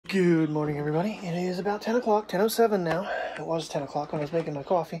Good morning, everybody. It is about 10 o'clock, 10:07 now. It was 10 o'clock when I was making my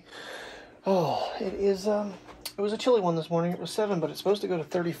coffee. Oh, it was a chilly one this morning. It was 7, but it's supposed to go to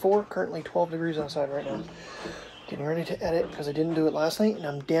 34. Currently 12 degrees outside right now. Getting ready to edit because I didn't do it last night, and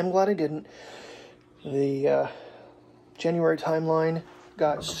I'm damn glad I didn't. The January timeline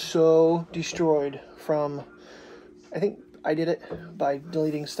got so destroyed from, I think I did it by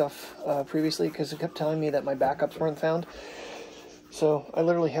deleting stuff previously because it kept telling me that my backups weren't found. So I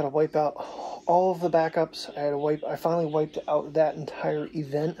literally had to wipe out all of the backups. I finally wiped out that entire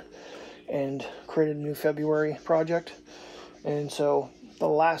event and created a new February project. And so the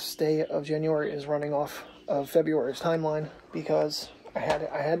last day of January is running off of February's timeline because I had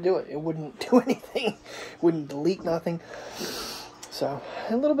to do it. It wouldn't do anything. It wouldn't delete nothing. So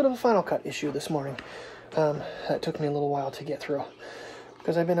a little bit of a Final Cut issue this morning. That took me a little while to get through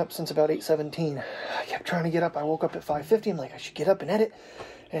because I've been up since about 8:17. I kept trying to get up. I woke up at 5:50. I'm like, I should get up and edit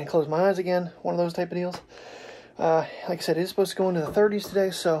and close my eyes again. One of those type of deals. Like I said, it is supposed to go into the 30s today,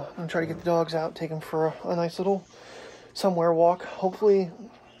 so I'm going to try to get the dogs out, take them for a nice little somewhere walk. Hopefully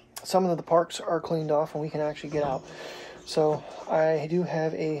some of the parks are cleaned off and we can actually get out. So I do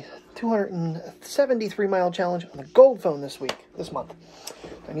have a 273-mile challenge on the gold phone this month.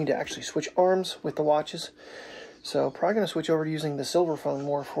 I need to actually switch arms with the watches. So probably going to switch over to using the silver phone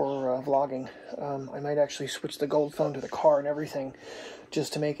more for vlogging. I might actually switch the gold phone to the car and everything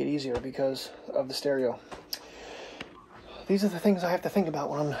just to make it easier because of the stereo. These are the things I have to think about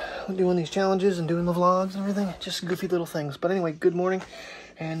when I'm doing these challenges and doing the vlogs and everything. Just goofy little things. But anyway, good morning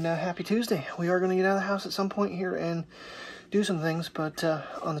and happy Tuesday. We are going to get out of the house at some point here and do some things, but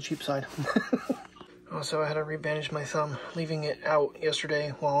on the cheap side. Also, I had to rebandage my thumb, leaving it out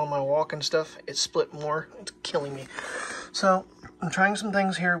yesterday while on my walk and stuff. It split more. It's killing me. So, I'm trying some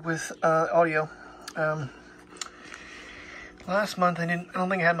things here with audio. Last month, I don't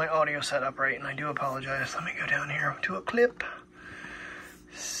think I had my audio set up right, and I do apologize. Let me go down here to a clip.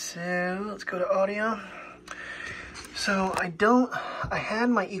 So, let's go to audio. So, I had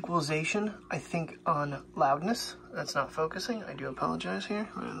my equalization, I think, on loudness. That's not focusing. I do apologize here.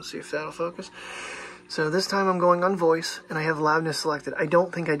 Let's see if that'll focus. So this time I'm going on voice, and I have loudness selected. I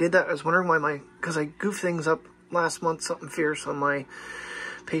don't think I did that. I was wondering why because I goofed things up last month, something fierce on my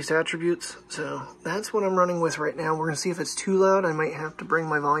paste attributes. So that's what I'm running with right now. We're going to see if it's too loud. I might have to bring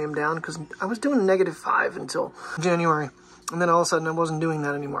my volume down, because I was doing -5 until January. And then all of a sudden I wasn't doing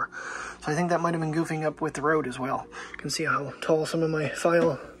that anymore. So I think that might have been goofing up with the road as well. You can see how tall some of my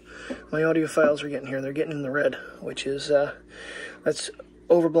audio files are getting here. They're getting in the red, which is, that's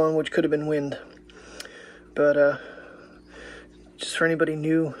overblown, which could have been wind. But just for anybody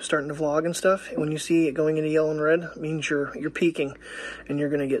new starting to vlog and stuff, when you see it going into yellow and red, it means you're peaking and you're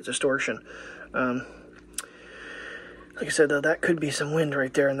going to get distortion. Like I said, though, that could be some wind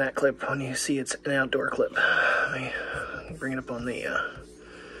right there in that clip when you see it's an outdoor clip. Let me bring it up on the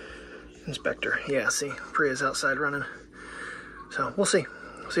inspector. Yeah, see, Priya's outside running. So we'll see.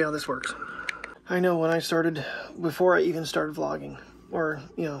 We'll see how this works. I know when I started, before I even started vlogging, or,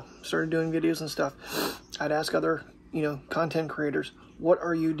 started doing videos and stuff, I'd ask other, content creators, what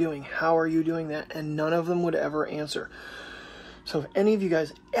are you doing? How are you doing that? And none of them would ever answer. So if any of you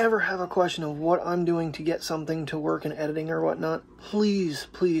guys ever have a question of what I'm doing to get something to work in editing or whatnot, please,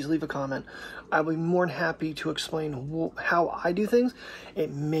 please leave a comment. I'll be more than happy to explain how I do things.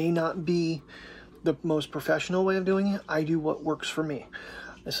 It may not be the most professional way of doing it. I do what works for me.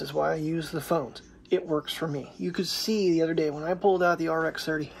 This is why I use the phones. It works for me. You could see the other day when I pulled out the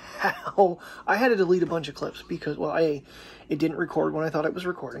RX30 how I had to delete a bunch of clips because, well, it didn't record when I thought it was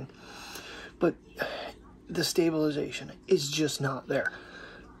recording. But the stabilization is just not there.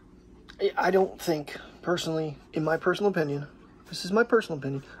 I don't think, personally, in my personal opinion, this is my personal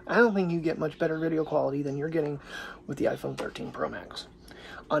opinion, I don't think you get much better video quality than you're getting with the iPhone 13 Pro Max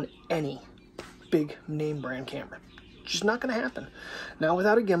on any big name brand camera. Just not going to happen. Now,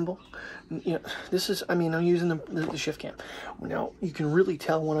 without a gimbal, this is, I'm using the shift cam. Now, you can really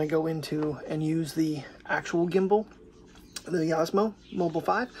tell when I go into and use the actual gimbal, the Osmo Mobile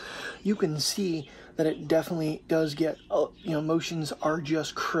 5, you can see that it definitely does get, motions are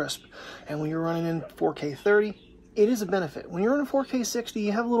just crisp. And when you're running in 4K 30, it is a benefit. When you're in 4K 60,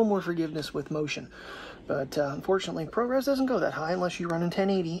 you have a little more forgiveness with motion. But unfortunately, ProRes doesn't go that high unless you run in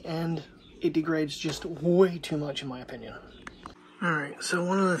 1080, and it degrades just way too much in my opinion. Alright, so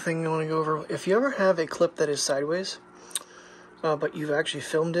one other thing I want to go over. If you ever have a clip that is sideways, but you've actually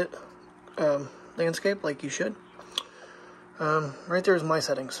filmed it landscape like you should, right there is my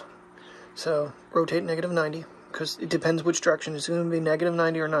settings. So rotate -90, because it depends which direction. It's going to be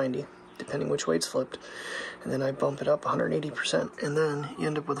 -90 or 90. depending which way it's flipped. And then I bump it up 180%, and then you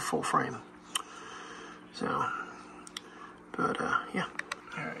end up with a full frame. So, but yeah.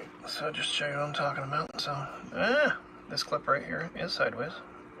 All right, so just show you what I'm talking about. So, this clip right here is sideways.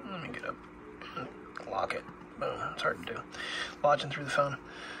 Let me get up and lock it. Boom, it's hard to do. Watching through the phone.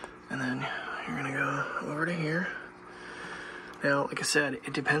 And then you're gonna go over to here. Now, like I said,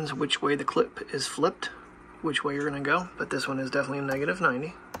 it depends which way the clip is flipped, which way you're gonna go, but this one is definitely a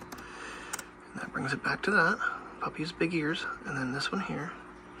 -90. And that brings it back to that. Puppy's big ears. And then this one here.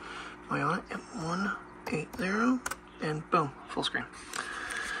 Am I on it? Yep, 180, and boom, full screen.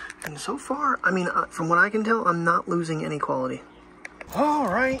 And so far, I mean, from what I can tell, I'm not losing any quality. All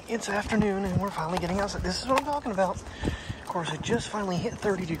right, it's afternoon, and we're finally getting outside. This is what I'm talking about. Of course, it just finally hit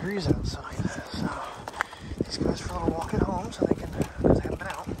 30 degrees outside. So these guys for a little walk at home, so they can, because they haven't been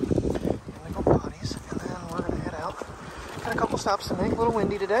out, and they go potties. And then we're gonna head out. Got a couple stops to make. A little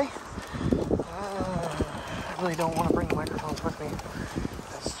windy today. I really don't want to bring the microphones with me.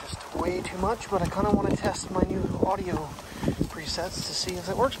 That's just way too much. But I kind of want to test my new audio presets to see if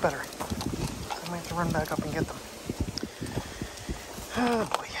it works better. I might have to run back up and get them. Oh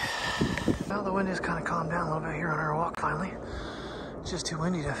boy. Now the wind has kind of calmed down a little bit here on our walk finally. It's just too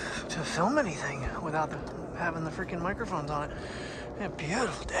windy to film anything without having the freaking microphones on it. And a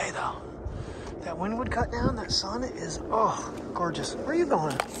beautiful day though. That wind would cut down, that sun is, oh, gorgeous. Where are you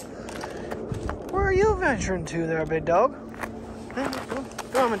going? Where are you venturing to there, big dog?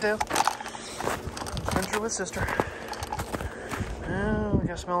 Go on, Mateo. Venture with sister. Oh, we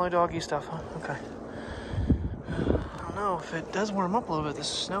gotta smell our doggy stuff, huh? Okay. I don't know, if it does warm up a little bit, the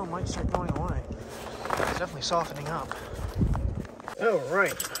snow might start going away. It's definitely softening up. Oh,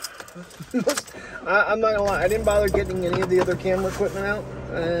 right. I'm not gonna lie, I didn't bother getting any of the other camera equipment out,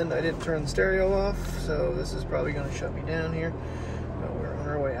 and I didn't turn the stereo off, so this is probably gonna shut me down here. But we're on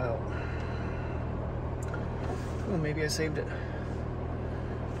our way out. Oh, maybe I saved it.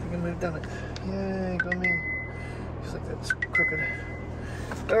 I think I might have done it. Yay, go me. Feels like that's crooked.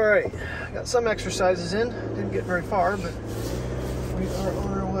 Alright, got some exercises in. Didn't get very far, but we are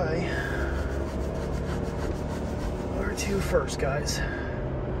on our way. Where to first, guys?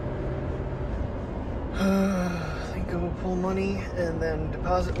 I think I will pull money, and then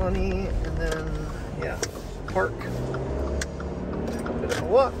deposit money, and then, yeah, park. Take a bit of a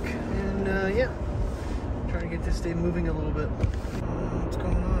walk, and yeah. Try to get this day moving a little bit. What's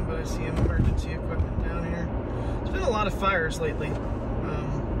going on? But I see emergency equipment down here. There's been a lot of fires lately.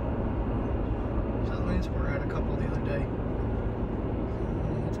 South Waynesboro had a couple the other day.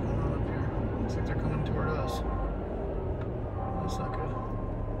 What's going on up here? Looks like they're coming toward us. That's not good.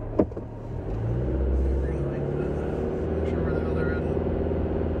 Green light, but I'm not sure where the hell they're at.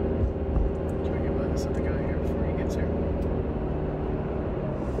 Try to get by this other guy here before he gets here.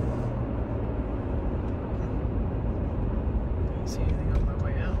 See anything on my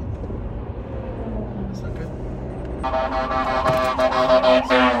way out? That's not good.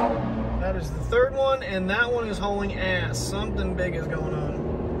 That is the third one, and that one is hauling ass. Something big is going on.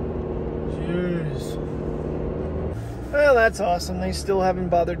 Jeez. Well, that's awesome. They still haven't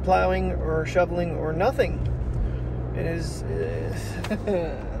bothered plowing or shoveling or nothing. It is...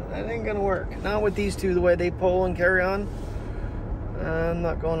 that ain't gonna work. Not with these two, the way they pull and carry on. I'm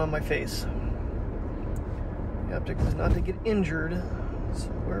not going on my face. The object is not to get injured, so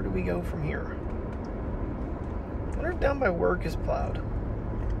where do we go from here? I wonder if down by work is plowed.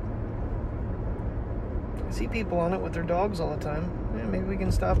 I see people on it with their dogs all the time. Yeah, maybe we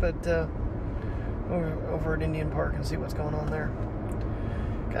can stop at over at Indian Park and see what's going on there.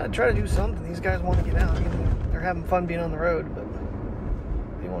 Gotta try to do something. These guys want to get out. I mean, they're having fun being on the road, but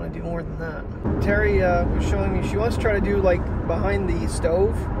they want to do more than that. Terry was showing me she wants to try to do like behind the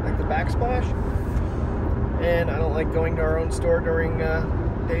stove, like the backsplash. And I don't like going to our own store during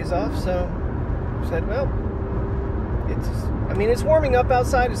days off, so I said, well, it's warming up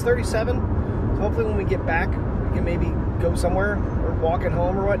outside. It's 37, so hopefully when we get back, we can maybe go somewhere or walk at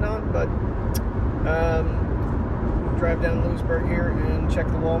home or whatnot. But we'll drive down Lewisburg here and check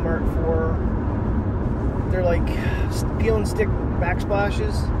the Walmart for. They're like peel and stick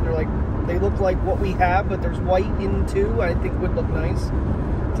backsplashes. They look like what we have, but there's white in too. I think would look nice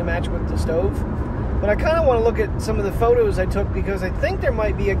to match with the stove. But I kind of want to look at some of the photos I took because I think there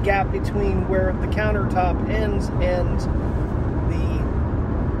might be a gap between where the countertop ends and the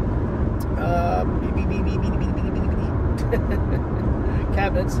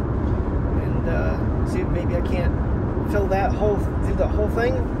cabinets, and see if maybe I can't fill that whole through the whole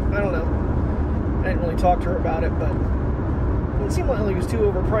thing. I don't know. I didn't really talk to her about it, but it seemed like it was too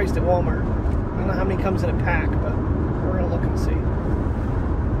overpriced at Walmart. I don't know how many comes in a pack, but we're gonna look and see.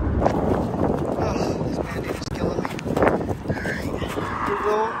 Oh, this Band-Aid is killing me. Alright.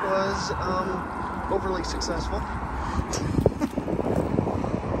 Google was overly successful.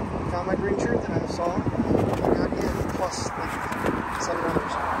 Found my green shirt that I saw. I got in plus like 7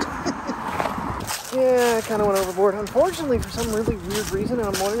 others. Yeah, I kind of went overboard. Unfortunately, for some really weird reason, and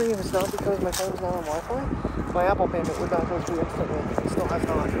I'm wondering if it's not because my phone's not on Wi-Fi, my Apple payment would not go through instantly. It still has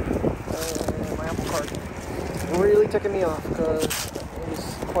not. My Apple card. Really ticking me off because it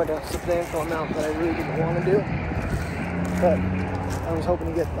was quite a substantial amount that I really didn't want to do. But I was hoping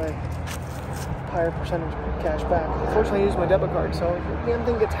to get my higher percentage cash back. Unfortunately, I used my debit card, so the damn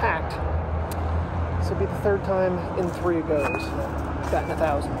thing gets hacked. This will be the 3rd time in 3 it goes. Batting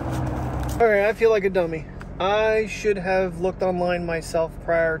 1,000. Alright, I feel like a dummy. I should have looked online myself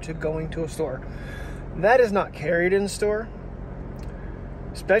prior to going to a store. That is not carried in store.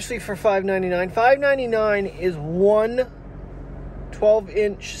 Especially for $5.99. $5.99 is one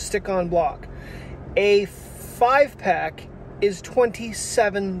 12-inch stick-on block. A 5-pack is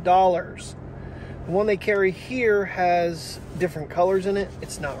 $27. The one they carry here has different colors in it.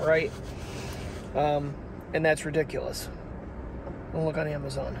 It's not right. And that's ridiculous. Don't look on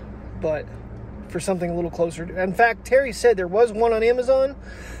Amazon. But for something a little closer to, in fact, Terry said there was one on Amazon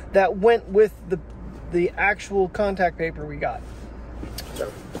that went with the actual contact paper we got.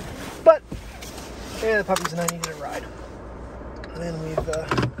 So, but yeah, the puppies and I needed a ride. And then we've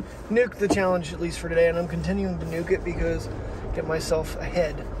nuked the challenge, at least for today, and I'm continuing to nuke it because get myself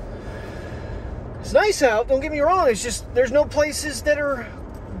ahead. It's nice out, don't get me wrong, it's just there's no places that are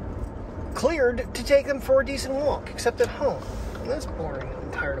cleared to take them for a decent walk, except at home. And that's boring.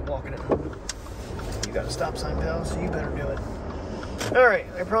 I'm tired of walking at home. You got a stop sign, pal, so you better do it. Alright,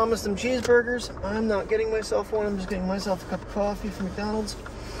 I promised them cheeseburgers. I'm not getting myself one, I'm just getting myself a cup of coffee from McDonald's.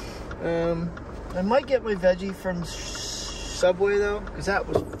 I might get my veggie from Subway though, because that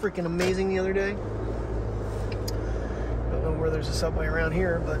was freaking amazing the other day. Don't know where there's a Subway around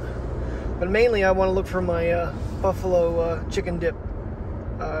here, but mainly I want to look for my buffalo chicken dip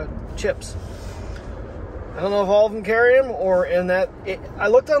chips. I don't know if all of them carry them or in that. I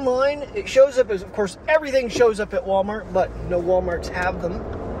looked online, it shows up as, of course, everything shows up at Walmart, but no Walmarts have them.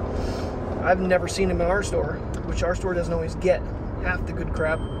 I've never seen them in our store, which our store doesn't always get half the good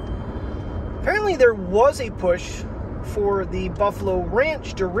crap. Apparently there was a push for the Buffalo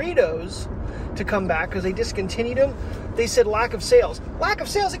Ranch Doritos to come back because they discontinued them. They said lack of sales. Lack of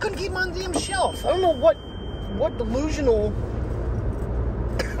sales? They couldn't keep them on the damn shelf. I don't know what delusional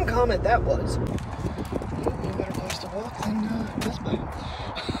comment that was. A better place to walk than Best Buy.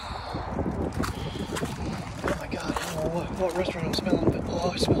 Oh my god, I don't know what restaurant I'm smelling, but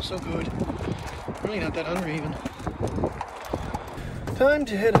oh, it smells so good. Really not that hungry even. Time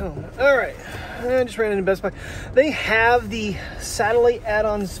to head home. Alright, I just ran into Best Buy. They have the satellite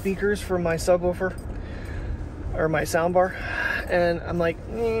add-on speakers for my subwoofer, or my soundbar, and I'm like,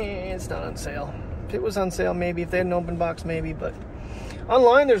 it's not on sale. If it was on sale, maybe. If they had an open box, maybe, but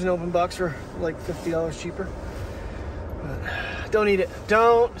online there's an open box for like $50 cheaper. But don't need it.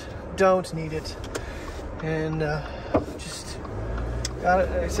 Don't need it. And just got it.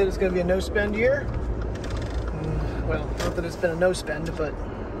 I said it's going to be a no-spend year. Well, not that it's been a no-spend, but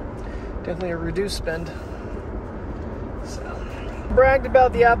definitely a reduced spend. So, bragged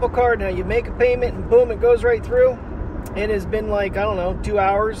about the Apple Card. Now you make a payment and boom, it goes right through. It has been like, I don't know, 2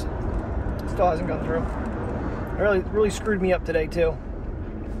 hours. Still hasn't gone through. It really screwed me up today too.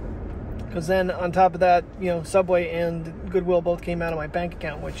 Because then on top of that, you know, Subway and Goodwill both came out of my bank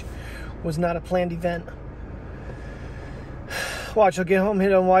account, which was not a planned event. Watch, I'll get home,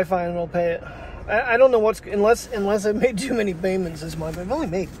 hit on Wi-Fi, and it'll pay it. I don't know what's, unless I made too many payments this month. I've only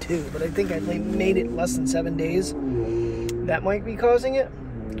made 2, but I think I made it less than 7 days. That might be causing it,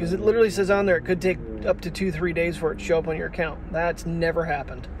 because it literally says on there it could take up to 2-3 days for it to show up on your account. That's never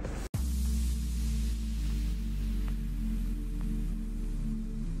happened.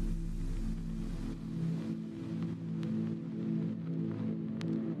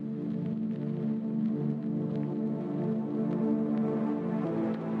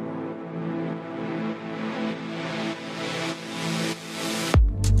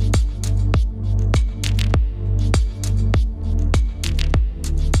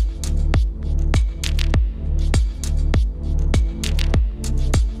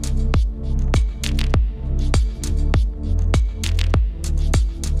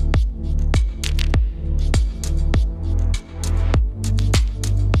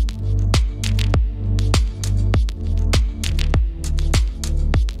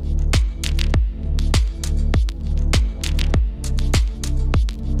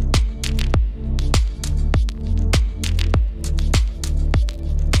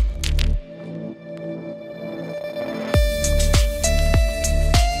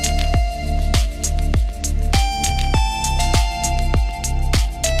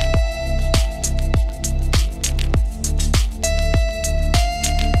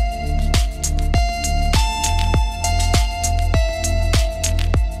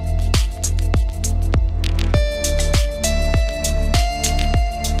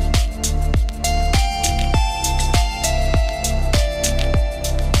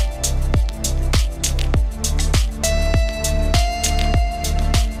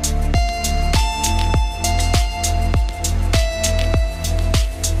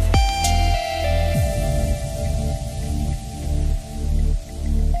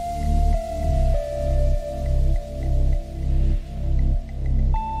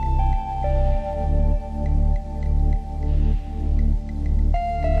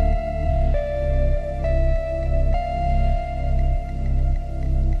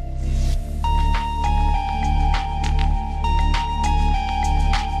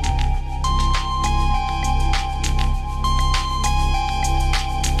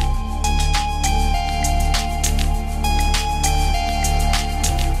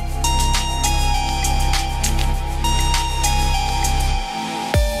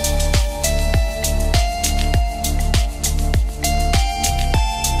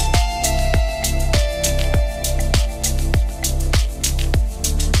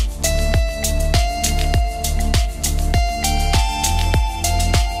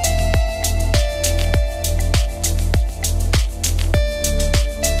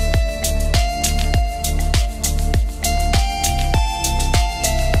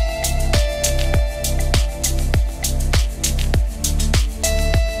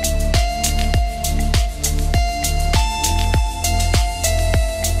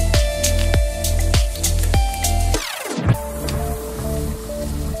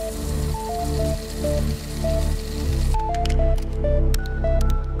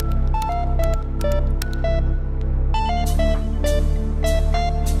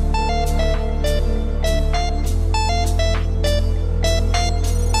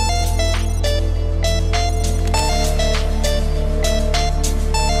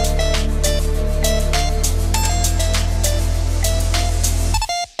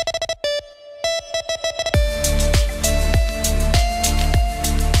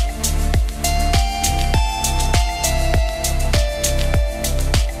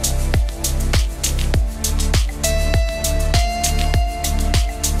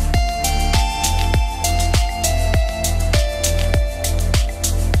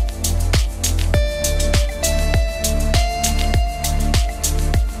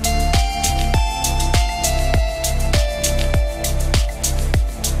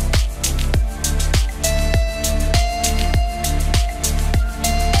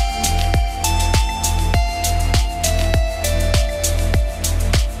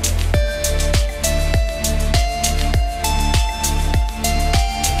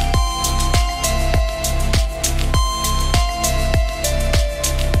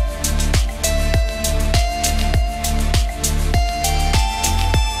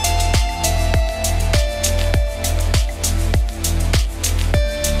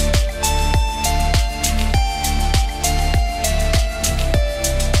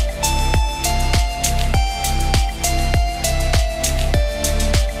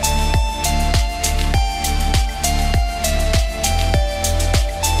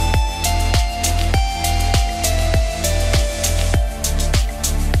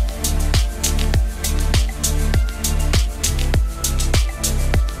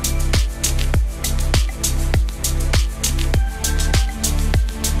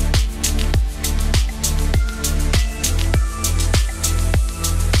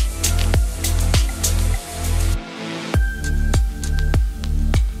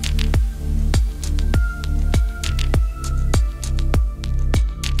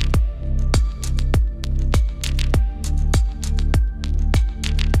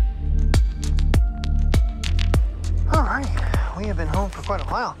 home for quite a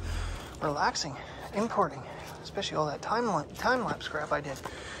while, relaxing, importing, especially all that time-lapse crap I did.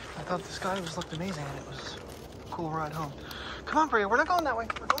 I thought the sky just looked amazing, and it was a cool ride home. Come on, Priya, we're not going that way.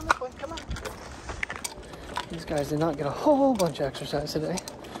 We're going this way. Come on. These guys did not get a whole bunch of exercise today.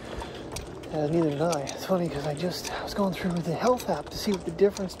 Neither did I. It's funny because I was going through the health app to see what the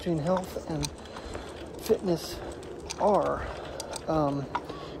difference between health and fitness are.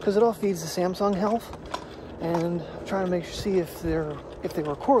 Because it all feeds the Samsung Health, and I'm trying to see if they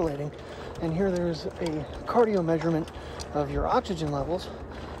were correlating. And here there's a cardio measurement of your oxygen levels,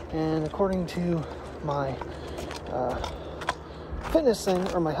 and according to my fitness thing,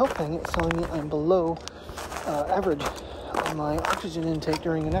 or my health thing, it's telling me I'm below average on my oxygen intake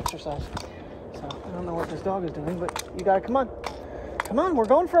during an exercise. So I don't know what this dog is doing, but you gotta come on. Come on, we're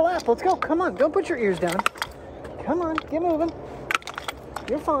going for a lap. Let's go. Come on, don't put your ears down. Come on, get moving.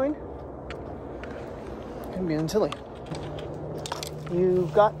 You're fine. I'm being silly.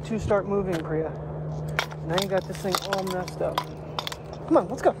 You've got to start moving, Priya. Now you got this thing all messed up. Come on,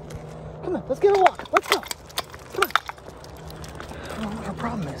 let's go. Come on, let's get a walk. Let's go. Come on. I don't know what her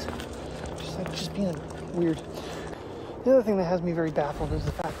problem is. Just being weird. The other thing that has me very baffled is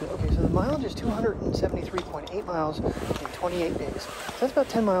the fact that, okay, so the mileage is 273.8 miles in 28 days. So that's about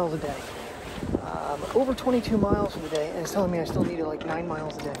 10 miles a day. Over 22 miles for the day, and it's telling me I still needed like 9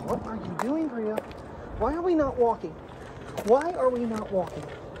 miles a day. What are you doing, Priya? Why are we not walking? Why are we not walking?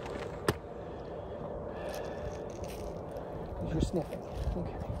 You're sniffing.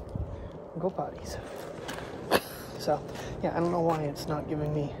 Okay. Go potties. So, yeah, I don't know why it's not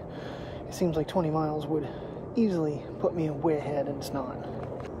giving me... It seems like 20 miles would easily put me way ahead, and it's not.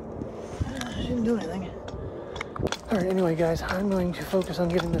 I didn't do anything. Alright, anyway, guys, I'm going to focus on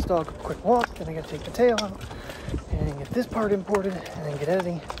giving this dog a quick walk. Then I gotta take the tail out and get this part imported, and then get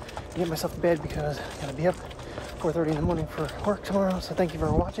editing and get myself to bed because I gotta be up 4:30 in the morning for work tomorrow. So thank you for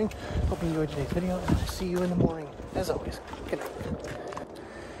watching. Hope you enjoyed today's video, and I'll see you in the morning as always. Good night.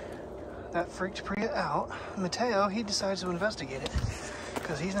 That freaked Priya out. Mateo, he decides to investigate it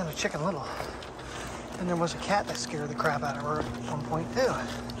because he's not a chicken little. And there was a cat that scared the crap out of her at one point too.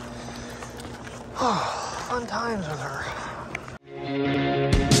 Oh, fun times with her.